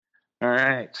All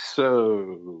right,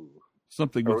 so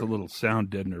Something with a little sound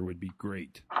deadener would be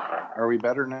great. Are we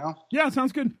better now? Yeah,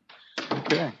 sounds good.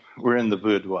 Okay, we're in the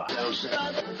boudoir.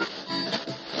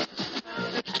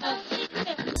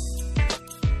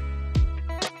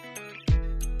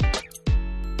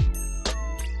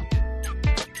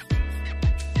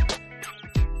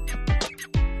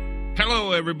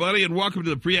 Hello, everybody, and welcome to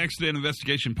the Pre-Accident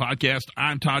Investigation Podcast.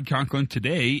 I'm Todd Conklin.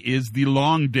 Today is the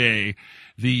long day,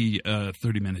 the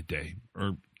 30-minute day,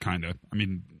 or kind of. I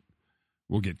mean,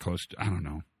 we'll get close to, I don't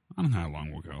know how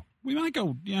long we'll go. We might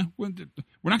go, yeah, we're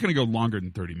not going to go longer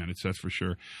than 30 minutes, that's for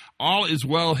sure. All is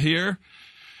well here.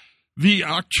 The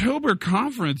October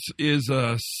conference is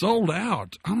sold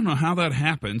out. I don't know how that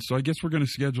happened, so I guess we're going to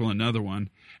schedule another one.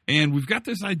 And we've got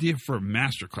this idea for a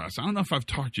masterclass. I don't know if I've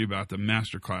talked to you about the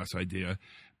masterclass idea,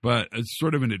 but it's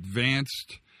sort of an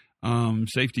advanced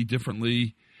safety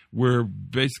differently, where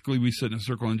basically we sit in a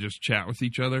circle and just chat with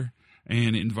each other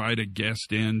and invite a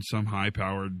guest in, some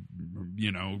high-powered,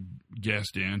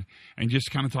 guest in, and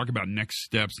just kind of talk about next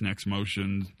steps, next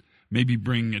motions, maybe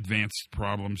bring advanced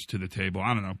problems to the table.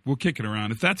 I don't know. We'll kick it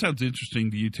around. If that sounds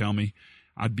interesting to you, tell me.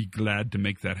 I'd be glad to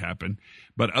make that happen.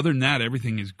 But other than that,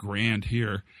 everything is grand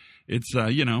here. It's,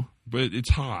 but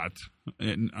it's hot.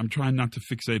 And I'm trying not to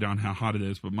fixate on how hot it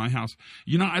is. But my house,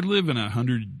 I live in a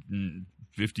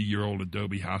 150-year-old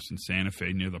adobe house in Santa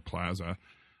Fe near the plaza,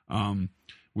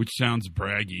 which sounds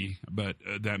braggy, but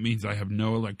that means I have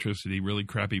no electricity, really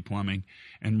crappy plumbing,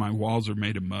 and my walls are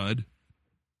made of mud.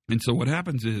 And so what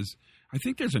happens is, I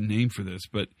think there's a name for this,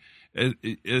 but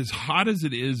as hot as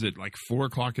it is at like 4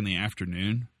 o'clock in the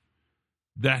afternoon,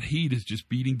 that heat is just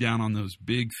beating down on those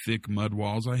big, thick mud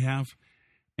walls I have.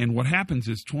 And what happens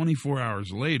is 24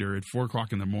 hours later at 4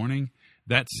 o'clock in the morning,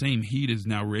 that same heat is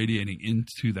now radiating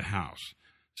into the house.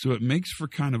 So it makes for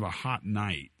kind of a hot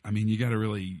night. I mean, you got to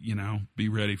really, be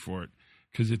ready for it.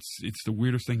 Because it's the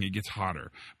weirdest thing. It gets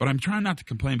hotter. But I'm trying not to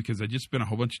complain because I just spent a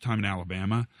whole bunch of time in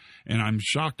Alabama, and I'm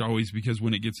shocked always because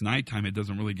when it gets nighttime, it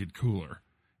doesn't really get cooler.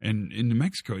 And in New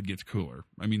Mexico, it gets cooler.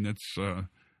 I mean,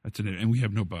 and we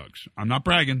have no bugs. I'm not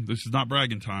bragging. This is not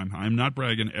bragging time. I'm not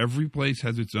bragging. Every place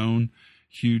has its own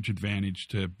huge advantage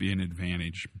to be an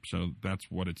advantage. So that's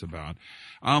what it's about.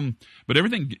 But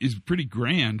everything is pretty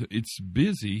grand. It's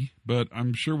busy, but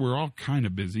I'm sure we're all kind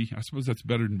of busy. I suppose that's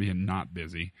better than being not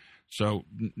busy. So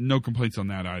no complaints on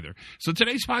that either. So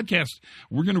today's podcast,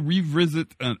 we're going to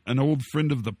revisit an old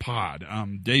friend of the pod,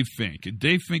 Dave Fink.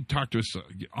 Dave Fink talked to us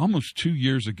almost 2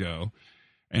 years ago,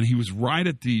 and he was right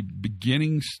at the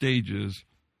beginning stages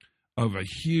of a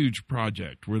huge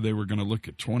project where they were going to look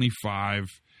at 25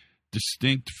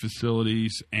 distinct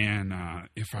facilities and,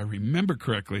 if I remember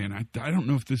correctly, and I don't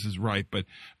know if this is right, but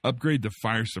upgrade the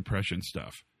fire suppression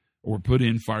stuff. Or put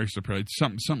in fire suppression,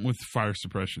 something with fire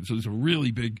suppression. So it's a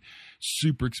really big,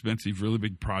 super expensive, really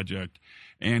big project.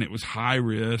 And it was high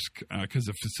risk because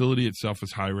the facility itself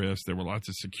was high risk. There were lots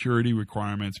of security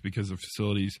requirements because the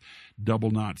facility's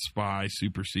double knot spy,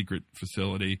 super secret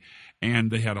facility. And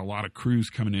they had a lot of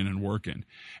crews coming in and working.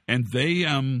 And they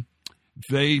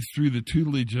through the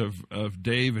tutelage of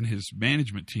Dave and his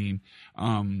management team,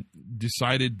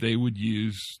 decided they would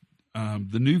use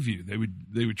the new view. They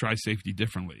would try safety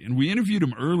differently. And we interviewed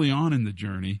them early on in the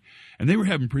journey, and they were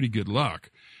having pretty good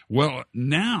luck. Well,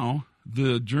 now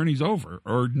the journey's over,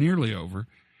 or nearly over.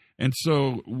 And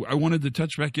so I wanted to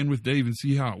touch back in with Dave and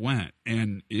see how it went.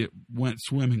 And it went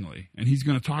swimmingly. And he's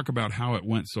going to talk about how it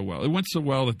went so well. It went so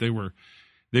well that they were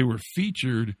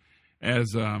featured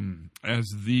as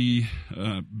the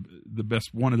best,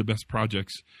 one of the best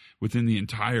projects within the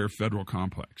entire federal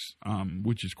complex,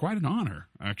 which is quite an honor,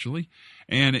 actually.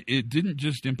 And it didn't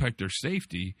just impact their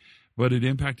safety, but it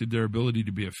impacted their ability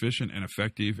to be efficient and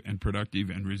effective and productive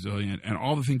and resilient and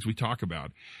all the things we talk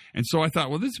about. And so I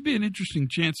thought, well, this would be an interesting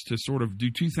chance to sort of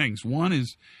do two things. One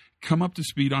is come up to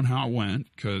speed on how it went,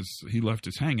 because he left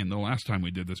us hanging the last time we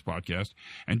did this podcast.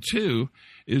 And two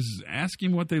is ask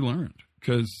him what they learned,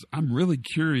 because I'm really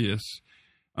curious,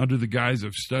 under the guise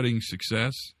of studying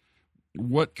success,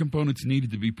 what components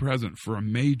needed to be present for a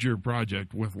major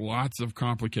project with lots of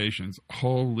complications.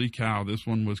 Holy cow, this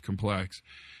one was complex.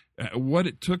 What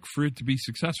it took for it to be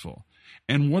successful,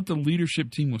 and what the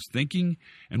leadership team was thinking,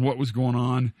 and what was going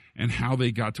on, and how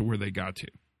they got to where they got to.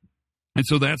 And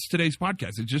so that's today's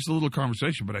podcast. It's just a little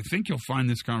conversation, but I think you'll find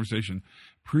this conversation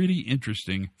pretty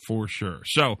interesting for sure.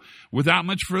 So without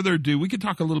much further ado, we could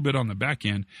talk a little bit on the back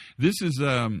end. This is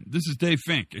Dave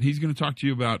Fink, and he's going to talk to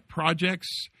you about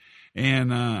projects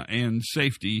and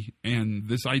safety and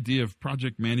this idea of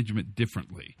project management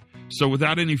differently. So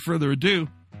without any further ado,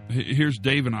 here's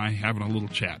Dave and I having a little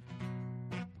chat.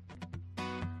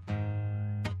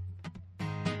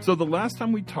 So the last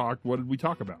time we talked, what did we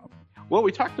talk about? Well,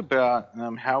 we talked about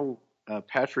how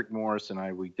Patrick Morris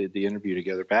and we did the interview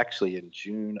together actually in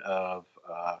June of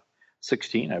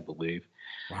 16, I believe.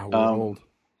 Wow, we're old.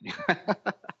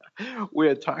 We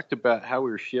had talked about how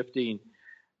we were shifting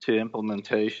to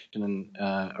implementation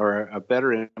or a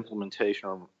better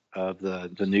implementation of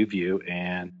the new view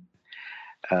and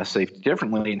safety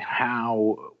differently, and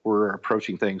how we're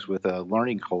approaching things with a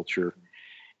learning culture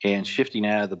and shifting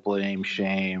out of the blame,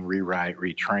 shame, rewrite,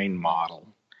 retrain model.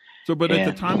 So, but at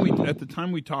the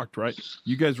time we talked, right?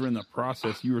 You guys were in the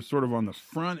process. You were sort of on the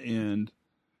front end.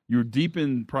 You were deep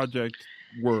in project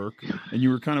work, and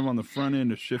you were kind of on the front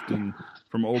end of shifting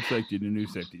from old safety to new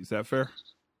safety. Is that fair?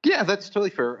 Yeah, that's totally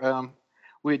fair.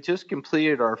 We had just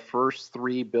completed our first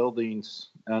 3 buildings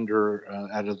out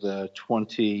of the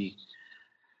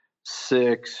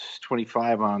 26,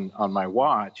 25 on my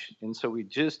watch. And so we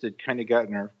just had kind of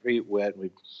gotten our feet wet.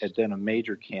 We had done a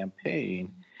major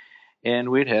campaign, and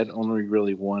we'd had only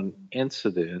really one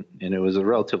incident, and it was a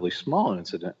relatively small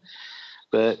incident.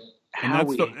 But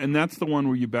that's the one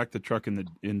where you backed the truck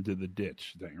into the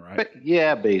ditch thing, right? But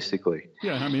yeah, basically.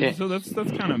 Yeah, I mean, so that's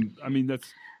kind of, I mean,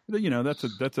 that's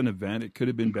an event. It could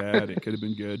have been bad. It could have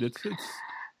been good.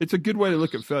 It's a good way to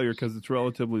look at failure because it's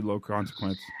relatively low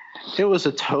consequence. It was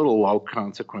a total low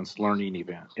consequence learning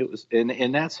event. It was,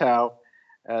 and that's how,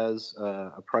 as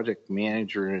a project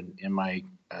manager in my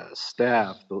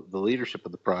staff, the leadership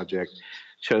of the project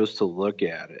chose to look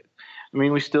at it. I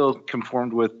mean, we still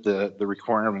conformed with the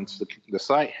requirements the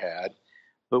site had,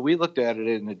 but we looked at it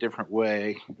in a different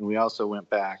way, and we also went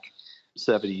back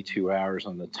 72 hours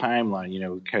on the timeline.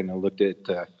 We kind of looked at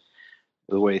the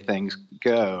way things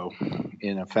go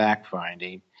in a fact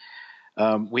finding.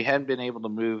 We hadn't been able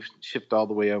to shift all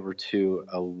the way over to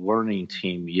a learning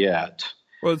team yet.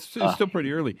 Well, it's still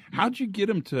pretty early. How'd you get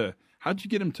him to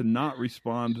not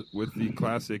respond with the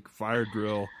classic fire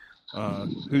drill?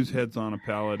 Whose head's on a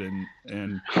pallet,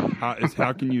 and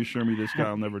how can you assure me this guy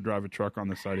will never drive a truck on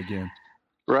the site again?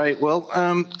 Right. Well,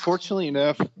 fortunately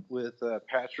enough, with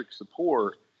Patrick's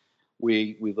support,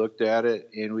 we looked at it,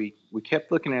 and we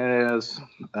kept looking at it as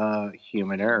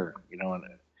human error. And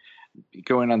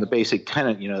going on the basic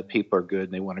tenet, that people are good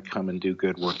and they want to come and do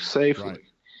good work safely. Right.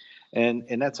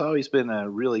 And that's always been a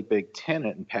really big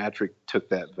tenet, and Patrick took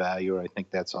that value. I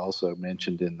think that's also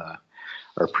mentioned in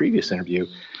our previous interview.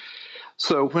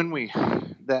 So when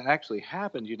that actually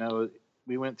happened,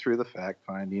 we went through the fact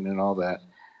finding and all that,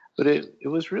 but it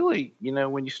was really,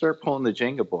 when you start pulling the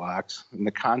Jenga blocks in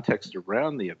the context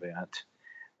around the event,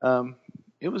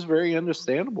 it was very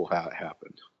understandable how it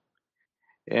happened.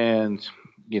 And,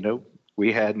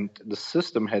 the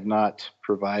system had not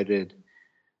provided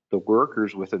the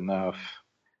workers with enough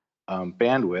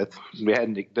bandwidth. We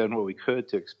hadn't done what we could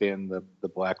to expand the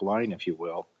black line, if you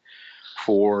will,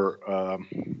 for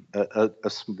a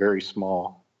very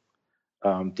small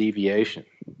deviation.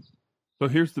 So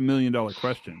here's the $1 million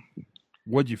question.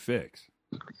 What'd you fix?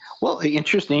 Well,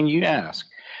 interesting you ask.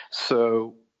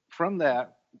 So from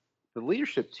that, the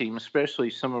leadership team,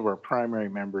 especially some of our primary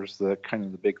members, the kind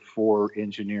of the big 4,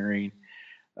 engineering,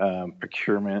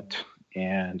 procurement,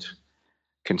 and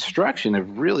construction,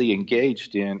 have really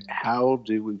engaged in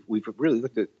we've really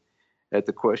looked at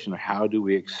the question of how do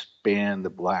we expand the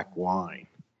black line.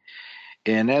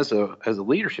 And as a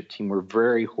leadership team, we're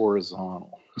very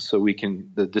horizontal. So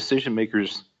the decision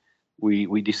makers,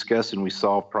 we discuss and we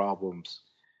solve problems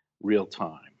real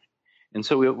time. And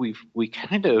so we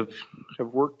kind of have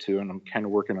worked to, and I'm kind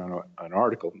of working on an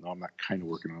article. No, I'm not kind of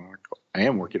working on an article. I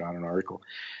am working on an article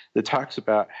that talks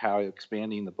about how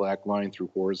expanding the black line through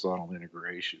horizontal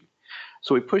integration.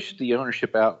 So we pushed the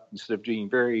ownership out instead of being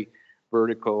very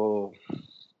vertical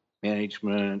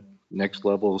management, next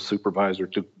level supervisor,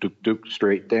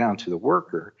 straight down to the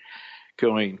worker,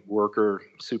 going worker,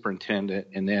 superintendent,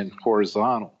 and then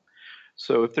horizontal.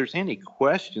 So if there's any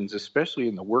questions, especially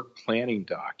in the work planning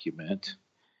document,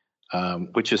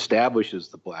 which establishes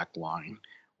the black line,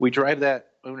 we drive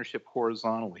that ownership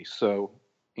horizontally. So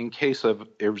in case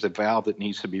there's a valve that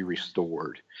needs to be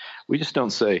restored, we just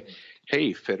don't say,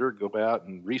 hey, fitter, go out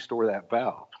and restore that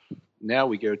valve. Now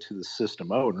we go to the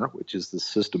system owner, which is the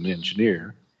system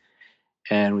engineer,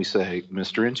 and we say,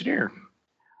 Mr. Engineer,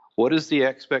 what is the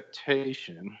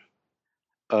expectation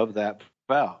of that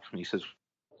valve? And he says,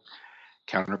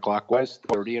 counterclockwise,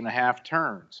 30.5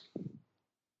 turns.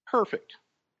 Perfect.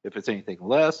 If it's anything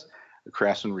less, the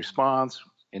craftsman responds,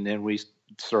 and then we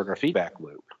start our feedback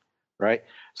loop, right?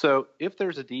 So if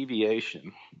there's a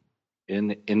deviation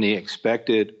in the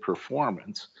expected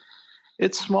performance,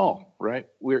 It's small, right?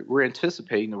 We're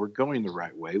anticipating that we're going the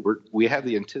right way. We have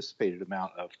the anticipated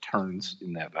amount of turns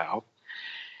in that valve,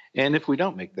 and if we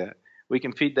don't make that, we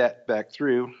can feed that back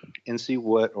through and see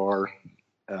what our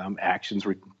actions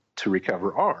to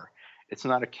recover are. It's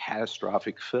not a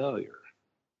catastrophic failure.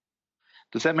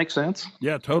 Does that make sense?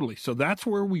 Yeah, totally. So that's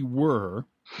where we were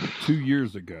 2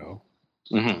 years ago.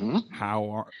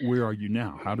 Mm-hmm. Where are you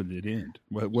now? How did it end?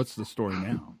 What's the story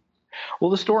now?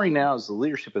 Well, the story now is the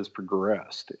leadership has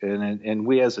progressed, and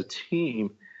we as a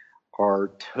team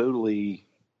are totally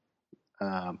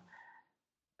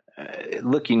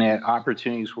looking at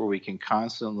opportunities where we can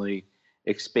constantly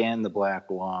expand the black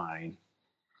line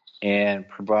and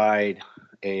provide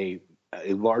a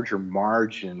larger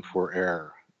margin for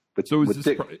error. But so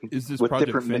is this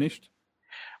project finished?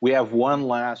 We have one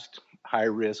last high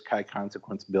risk, high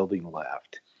consequence building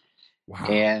left. Wow.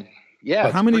 And yeah.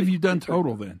 But how many have you done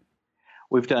total then?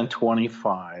 We've done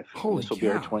 25. Holy This will cow. be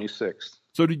our 26th.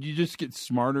 So did you just get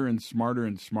smarter and smarter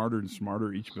and smarter and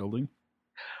smarter each building?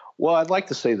 Well, I'd like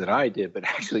to say that I did, but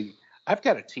actually I've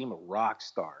got a team of rock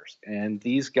stars, and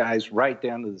these guys, right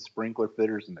down to the sprinkler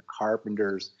fitters and the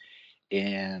carpenters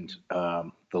and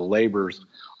the laborers,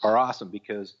 are awesome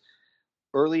because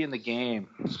early in the game,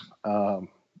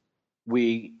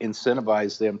 we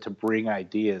incentivize them to bring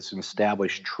ideas and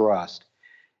establish trust,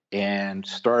 and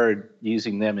started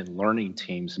using them in learning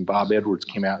teams. And Bob Edwards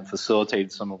came out and facilitated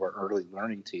some of our early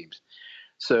learning teams.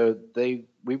 So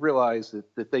we realize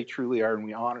that they truly are, and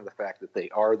we honor the fact that they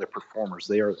are the performers.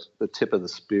 They are the tip of the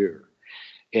spear.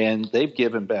 And they've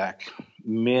given back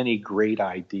many great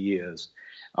ideas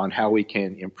on how we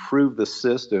can improve the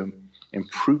system,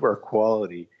 improve our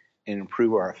quality, and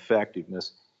improve our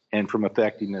effectiveness. And from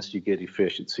effectiveness, you get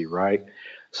efficiency, right?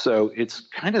 So it's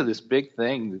kind of this big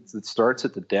thing that starts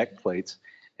at the deck plates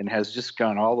and has just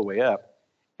gone all the way up.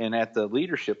 And at the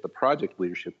leadership, the project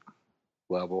leadership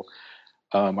level,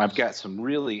 I've got some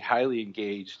really highly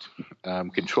engaged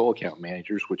control account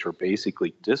managers, which are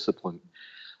basically disciplined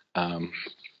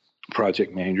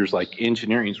project managers. Like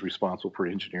engineering is responsible for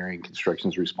engineering, construction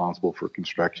is responsible for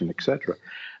construction, etc.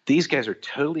 These guys are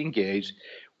totally engaged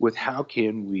with how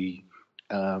can we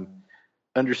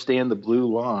understand the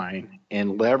blue line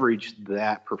and leverage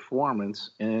that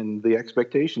performance and the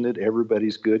expectation that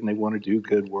everybody's good and they want to do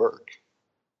good work.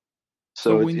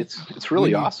 So it's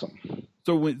really awesome.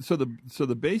 So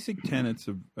the basic tenets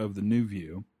of the new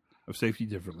view of safety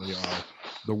differently are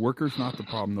the worker's not the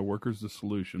problem, the worker's the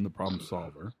solution, the problem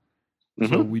solver.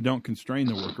 Mm-hmm. So we don't constrain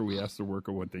the worker, we ask the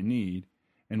worker what they need,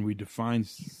 and we define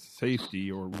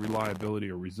safety or reliability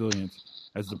or resilience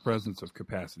as the presence of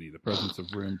capacity, the presence of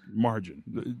margin,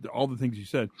 all the things you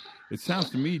said. It sounds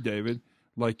to me, David,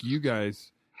 like you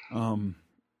guys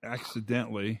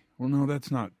accidentally, well, no,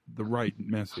 that's not the right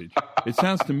message. It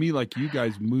sounds to me like you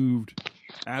guys moved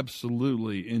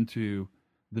absolutely into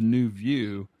the new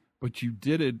view, but you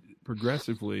did it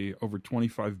progressively over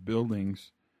 25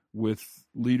 buildings with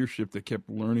leadership that kept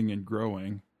learning and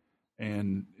growing,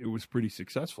 and it was pretty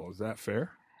successful. Is that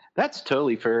fair? That's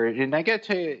totally fair. And I got to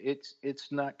tell you,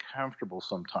 it's not comfortable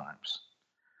sometimes.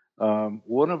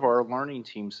 One of our learning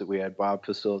teams that we had Bob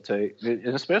facilitate,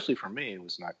 and especially for me, it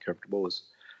was not comfortable, was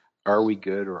are we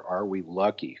good or are we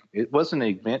lucky? It wasn't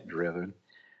event driven,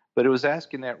 but it was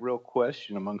asking that real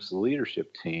question amongst the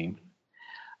leadership team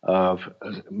of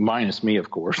minus me, of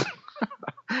course,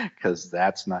 because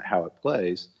that's not how it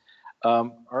plays.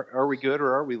 Are we good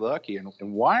or are we lucky? And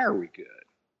why are we good?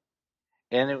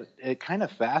 And it kind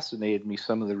of fascinated me,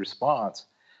 some of the response.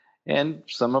 And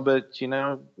some of it,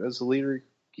 as a leader,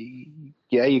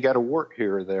 yeah, you got to work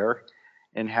here or there.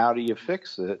 And how do you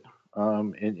fix it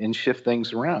and shift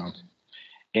things around?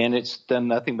 And it's done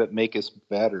nothing but make us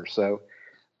better. So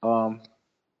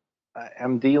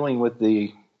I'm dealing with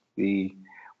the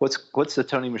what's the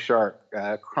Tony Machart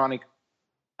chronic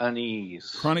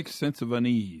unease. Chronic sense of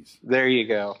unease. There you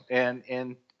go.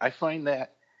 And I find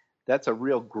that's a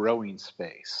real growing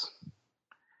space.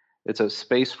 It's a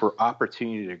space for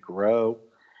opportunity to grow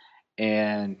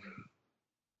and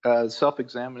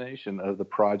self-examination of the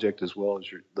project as well as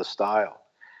the style.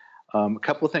 A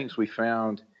couple of things we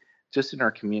found just in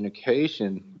our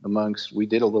communication we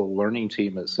did a little learning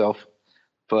team, a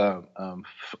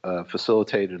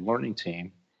self-facilitated learning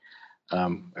team.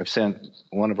 I've sent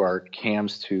one of our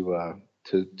CAMs to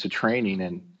training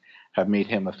and have made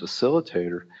him a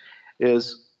facilitator.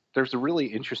 There's a really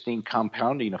interesting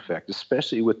compounding effect,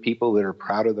 especially with people that are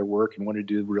proud of their work and want to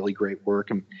do really great work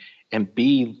and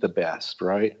be the best,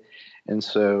 right? And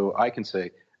so I can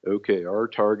say, okay, our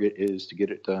target is to get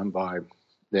it done by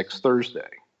next Thursday.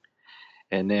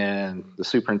 And then the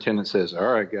superintendent says,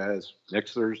 all right, guys,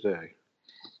 next Thursday.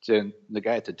 And the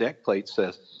guy at the deck plate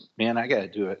says, man, I got to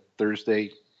do it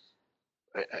Thursday.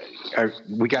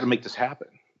 We got to make this happen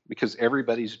because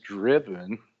everybody's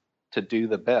driven to do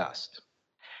the best.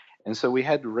 And so we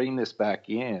had to rein this back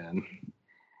in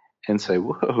and say,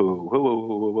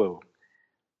 whoa.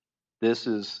 This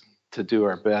is to do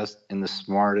our best in the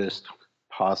smartest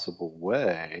possible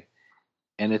way.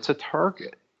 And it's a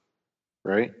target,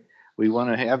 right? We want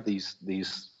to have these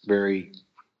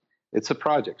it's a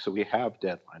project. So we have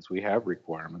deadlines, we have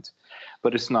requirements,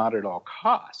 but it's not at all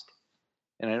cost.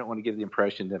 And I don't want to give the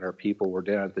impression that our people were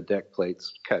down at the deck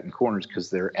plates cutting corners, because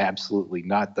they're absolutely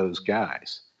not those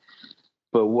guys.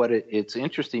 But it's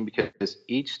interesting because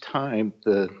each time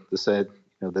the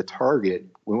target,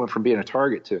 we went from being a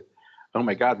target to, oh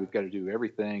my God, we've got to do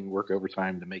everything, work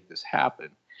overtime to make this happen.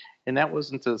 And that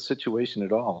wasn't the situation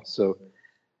at all. So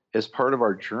as part of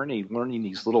our journey, learning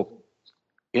these little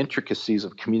intricacies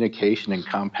of communication and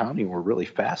compounding were really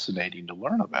fascinating to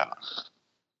learn about.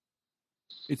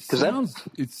 It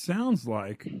sounds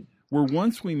like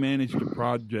once we managed a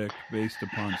project based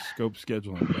upon scope,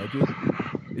 schedule, and budget,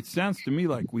 it sounds to me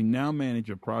like we now manage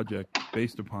a project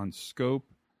based upon scope,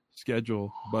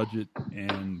 schedule, budget,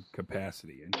 and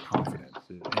capacity and confidence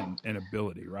and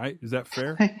ability, right? Is that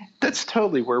fair? That's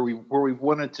totally where we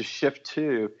wanted to shift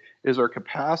to, is our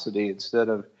capacity, instead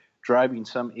of driving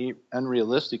some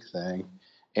unrealistic thing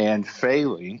and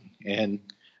failing. And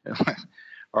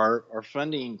our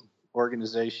funding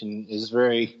organization is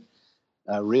very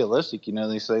realistic.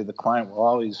 They say the client will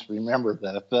always remember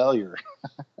the failure.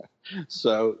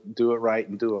 So do it right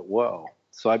and do it well.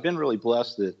 So I've been really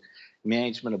blessed that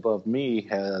management above me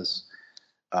has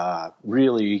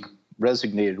really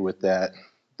resonated with that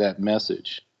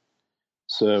message.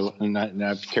 So, and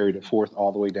I've carried it forth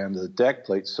all the way down to the deck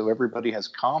plate. So everybody has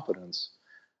confidence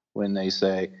when they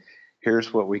say,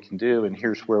 here's what we can do and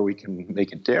here's where we can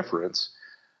make a difference.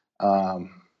 And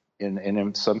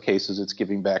in some cases, it's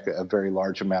giving back a very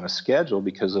large amount of schedule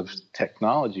because of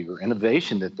technology or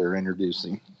innovation that they're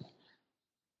introducing.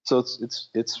 So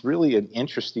it's really an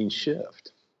interesting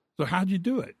shift. So how'd you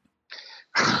do it?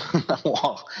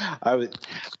 Well,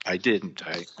 I didn't.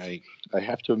 I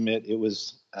have to admit, it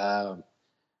was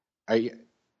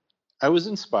I was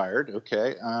inspired.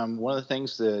 Okay, one of the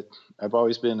things that I've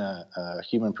always been a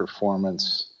human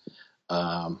performance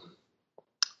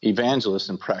evangelist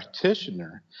and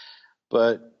practitioner.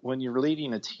 But when you're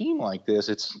leading a team like this,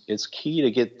 it's key to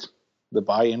get the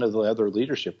buy-in of the other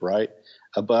leadership, right,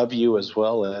 above you as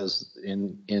well as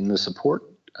in the support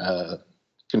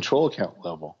control account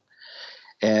level.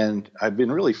 And I've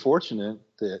been really fortunate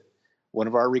that one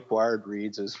of our required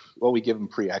reads is, well, we give them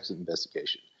pre-accident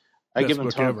investigation.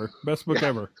 Best book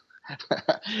ever.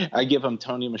 I give them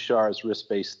Tony Mashar's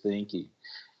risk-based thinking.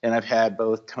 And I've had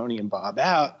both Tony and Bob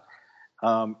out,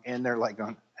 and they're like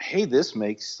going, hey, this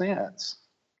makes sense,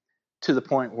 to the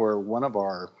point where one of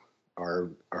our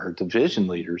division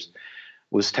leaders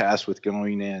was tasked with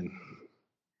going in,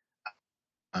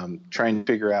 trying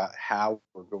to figure out how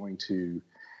we're going to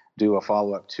do a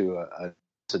follow-up to a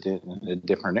incident in a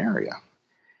different area.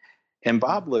 And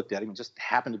Bob looked at him, just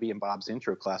happened to be in Bob's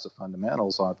intro class of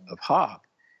fundamentals of HOP.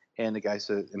 And the guy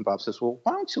said, and Bob says, well,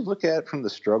 why don't you look at it from the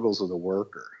struggles of the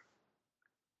worker?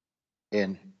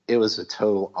 And it was a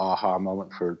total aha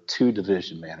moment for two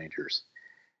division managers.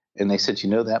 And they said,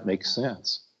 that makes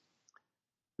sense.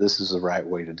 This is the right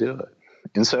way to do it.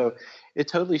 And so it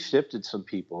totally shifted some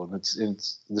people. And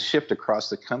it's the shift across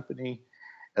the company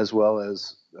as well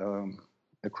as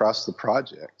across the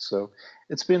project. So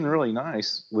it's been really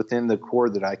nice within the core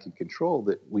that I can control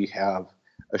that we have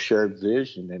a shared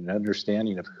vision and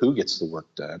understanding of who gets the work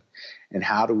done and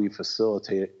how do we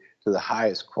facilitate it to the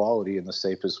highest quality in the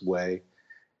safest way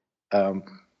in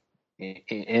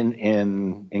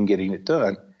getting it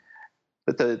done.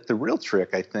 But the real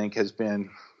trick, I think, has been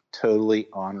totally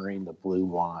honoring the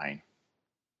blue line,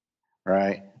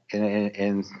 right?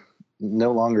 And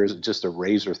no longer is it just a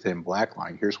razor thin black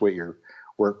line. Here's what your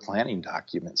work planning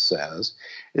document says.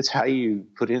 It's how you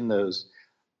put in those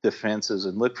defenses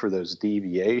and look for those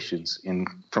deviations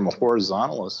from a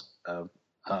horizontal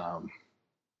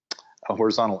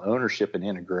ownership and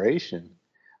integration,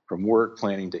 from work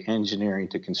planning to engineering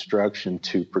to construction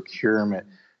to procurement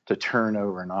to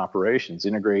turnover and operations,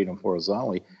 integrating them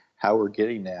horizontally. How we're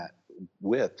getting that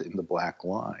width in the black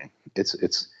line.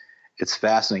 It's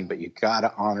fascinating, but you got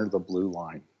to honor the blue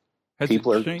line.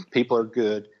 People are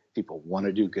good. People want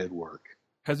to do good work.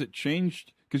 Has it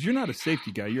changed? Because you're not a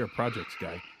safety guy, you're a projects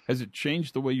guy. Has it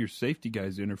changed the way your safety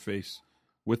guys interface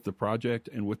with the project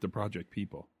and with the project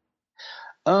people?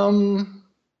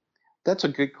 That's a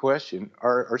good question.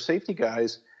 Our safety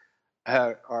guys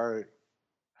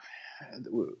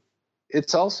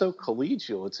it's also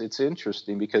collegial. It's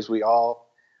interesting because we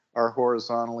all are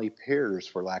horizontally peers,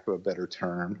 for lack of a better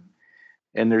term,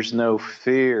 and there's no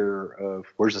fear of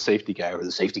where's the safety guy or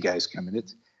the safety guy's coming.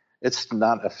 It's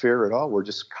not a fear at all. We're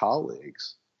just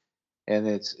colleagues, and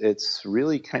it's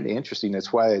really kind of interesting.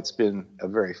 That's why it's been a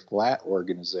very flat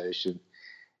organization,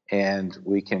 and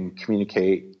we can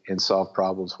communicate and solve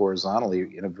problems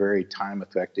horizontally in a very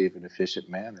time-effective and efficient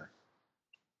manner.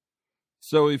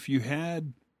 So if you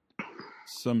had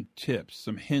some tips,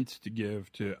 some hints to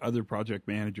give to other project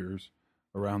managers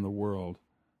around the world,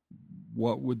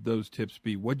 what would those tips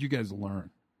be? What did you guys learn?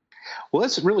 Well,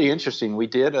 that's really interesting. We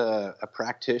did a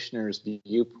practitioner's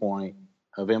viewpoint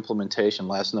of implementation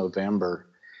last November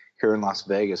here in Las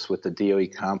Vegas with the DOE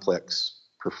Complex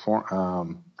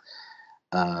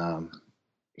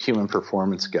human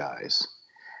performance guys.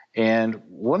 And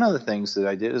one of the things that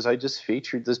I did is I just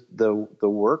featured the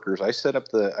workers. I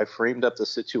framed up the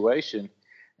situation,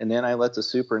 and then I let the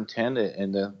superintendent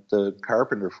and the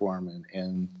carpenter foreman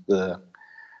and the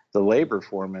labor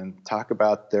foreman talk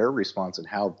about their response and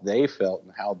how they felt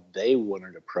and how they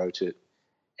wanted to approach it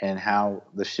and how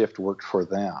the shift worked for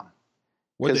them.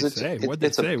 What'd they say?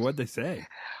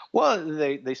 Well,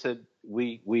 they said,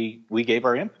 we gave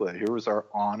our input. Here was our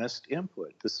honest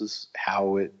input. This is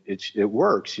how it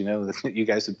works. You know, you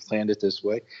guys had planned it this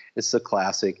way. It's the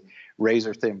classic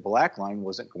razor thin black line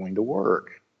wasn't going to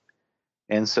work.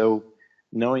 And so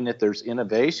knowing that there's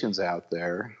innovations out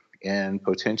there and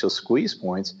potential squeeze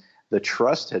points, the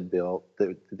trust had built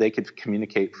that they could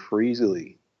communicate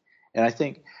freely. And I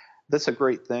think that's a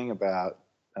great thing about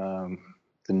the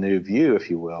new view, if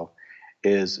you will,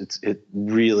 is it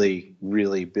really,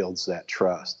 really builds that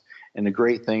trust. And the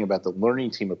great thing about the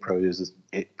learning team approach is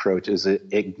it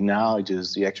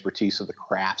acknowledges the expertise of the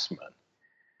craftsman.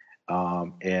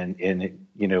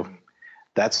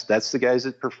 That's the guys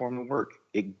that perform the work.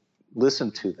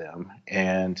 Listen to them,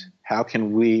 and how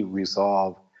can we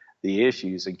resolve the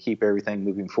issues and keep everything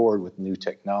moving forward with new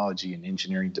technology and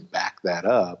engineering to back that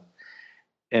up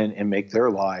and make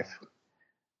their life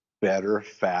better,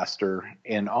 faster,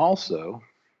 and also,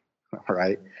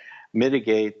 right,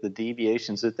 mitigate the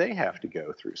deviations that they have to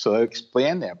go through. So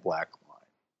expand that black line,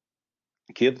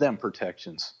 give them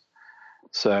protections,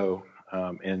 so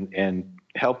and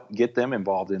help get them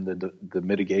involved in the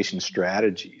mitigation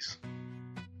strategies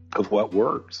of what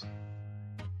works.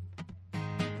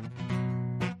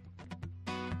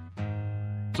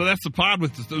 So that's the pod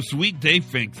with the sweet Dave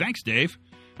Fink. Thanks, Dave.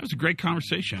 That was a great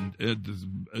conversation.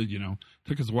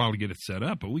 Took us a while to get it set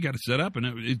up, but we got it set up and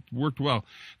it worked well.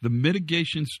 The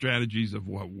mitigation strategies of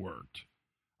what worked.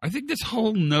 I think this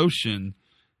whole notion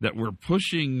that we're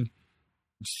pushing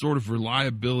sort of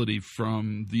reliability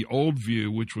from the old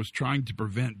view, which was trying to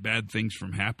prevent bad things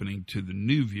from happening, to the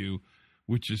new view,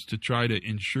 which is to try to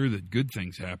ensure that good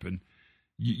things happen.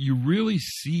 You really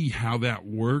see how that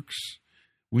works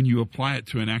when you apply it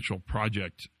to an actual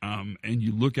project, and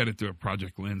you look at it through a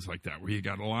project lens like that, where you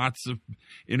got lots of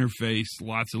interface,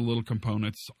 lots of little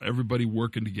components, everybody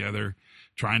working together,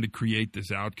 trying to create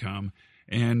this outcome,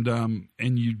 and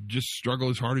you just struggle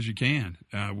as hard as you can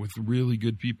with really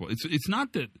good people. It's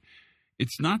not that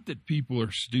people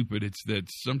are stupid. It's that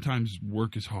sometimes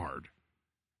work is hard,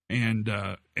 and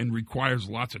requires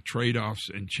lots of trade-offs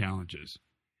and challenges.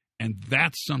 And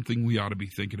that's something we ought to be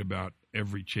thinking about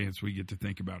every chance we get to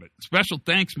think about it. Special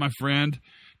thanks, my friend,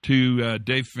 to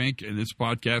Dave Fink and this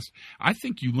podcast. I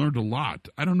think you learned a lot.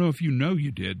 I don't know if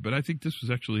you did, but I think this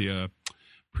was actually a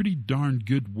pretty darn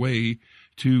good way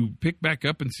to pick back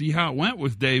up and see how it went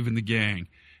with Dave and the gang.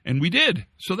 And we did.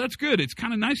 So that's good. It's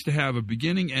kind of nice to have a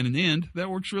beginning and an end. That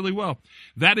works really well.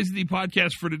 That is the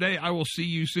podcast for today. I will see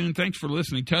you soon. Thanks for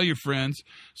listening. Tell your friends.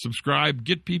 Subscribe.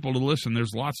 Get people to listen.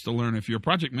 There's lots to learn. If you're a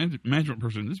project management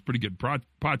person, this is a pretty good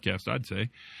podcast, I'd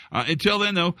say. Until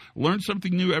then, though, learn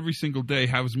something new every single day.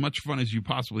 Have as much fun as you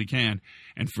possibly can.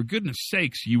 And for goodness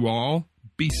sakes, you all,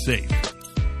 be safe.